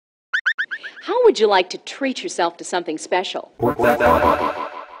How would you like to treat yourself to something special? Work that body.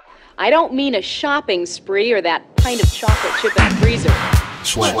 I don't mean a shopping spree or that pint of chocolate chip in the freezer.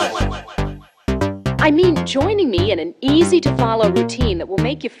 Sweat. I mean joining me in an easy-to-follow routine that will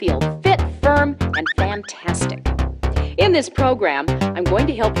make you feel fit, firm, and fantastic. In this program, I'm going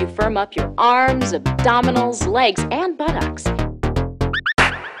to help you firm up your arms, abdominals, legs, and buttocks.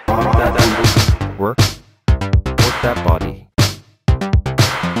 Work that body.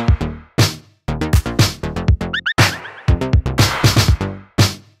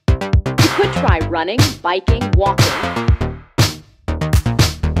 You could try running, biking, walking.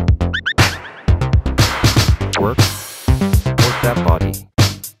 Work that body.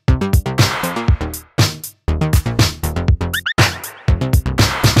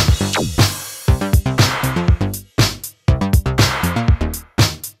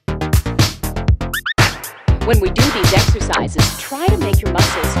 When we do these exercises, try to make your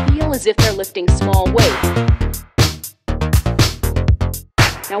muscles feel as if they're lifting small weights.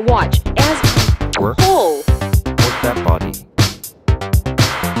 Now watch, as I pull. Work that body.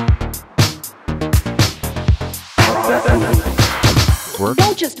 Work.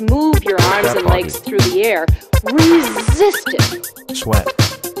 Don't just move your arms and legs through the air. Resist it. Sweat.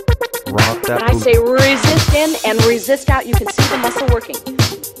 Rock that. When I say resist in and resist out, you can see the muscle working.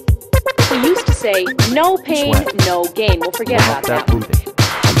 We used to say, no pain, no gain. We'll forget about that.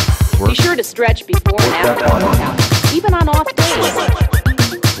 Be sure to stretch before and after the workout, even on off days.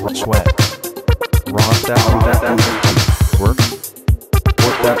 Sweat. Rock that. Work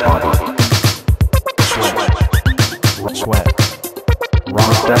that body. Sweat.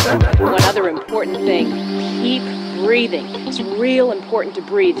 Rock that. One other important thing, keep breathing. It's real important to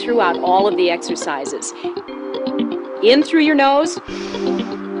breathe throughout all of the exercises. In through your nose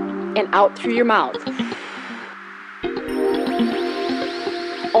and out through your mouth.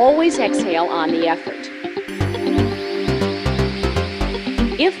 Always exhale on the effort.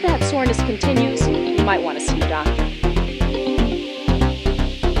 If that soreness continues, you might want to see a doctor.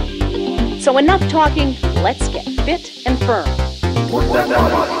 So enough talking, let's get fit and firm. Work that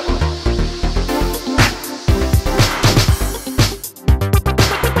body.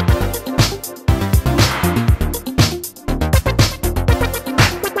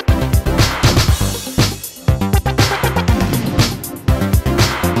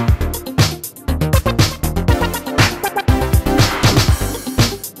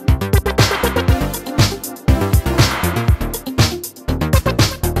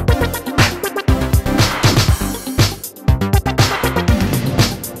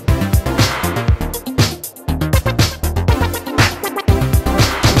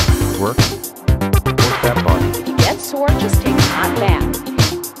 Just take a hot bath.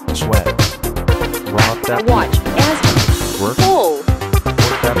 Sweat. Rock that. Watch as you pull.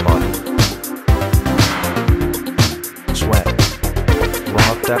 Work that body. Sweat.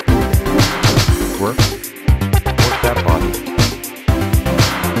 Rock that. Work that body.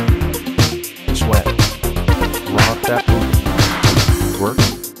 Sweat. Rock that. Work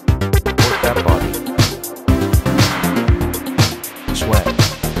that body. Sweat.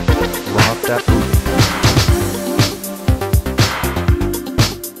 Rock that.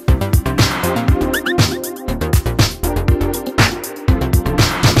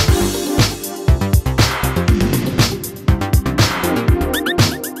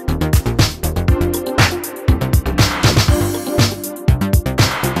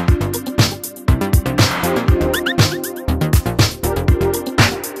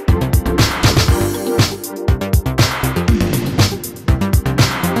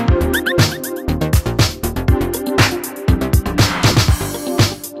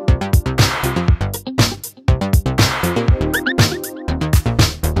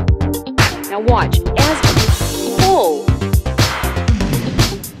 Now watch as you pull.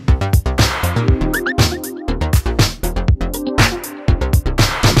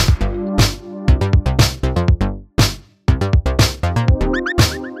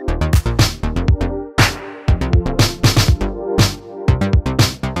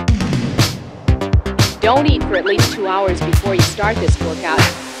 Don't eat for at least 2 hours before you start this workout.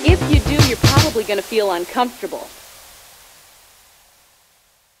 If you do, you're probably going to feel uncomfortable.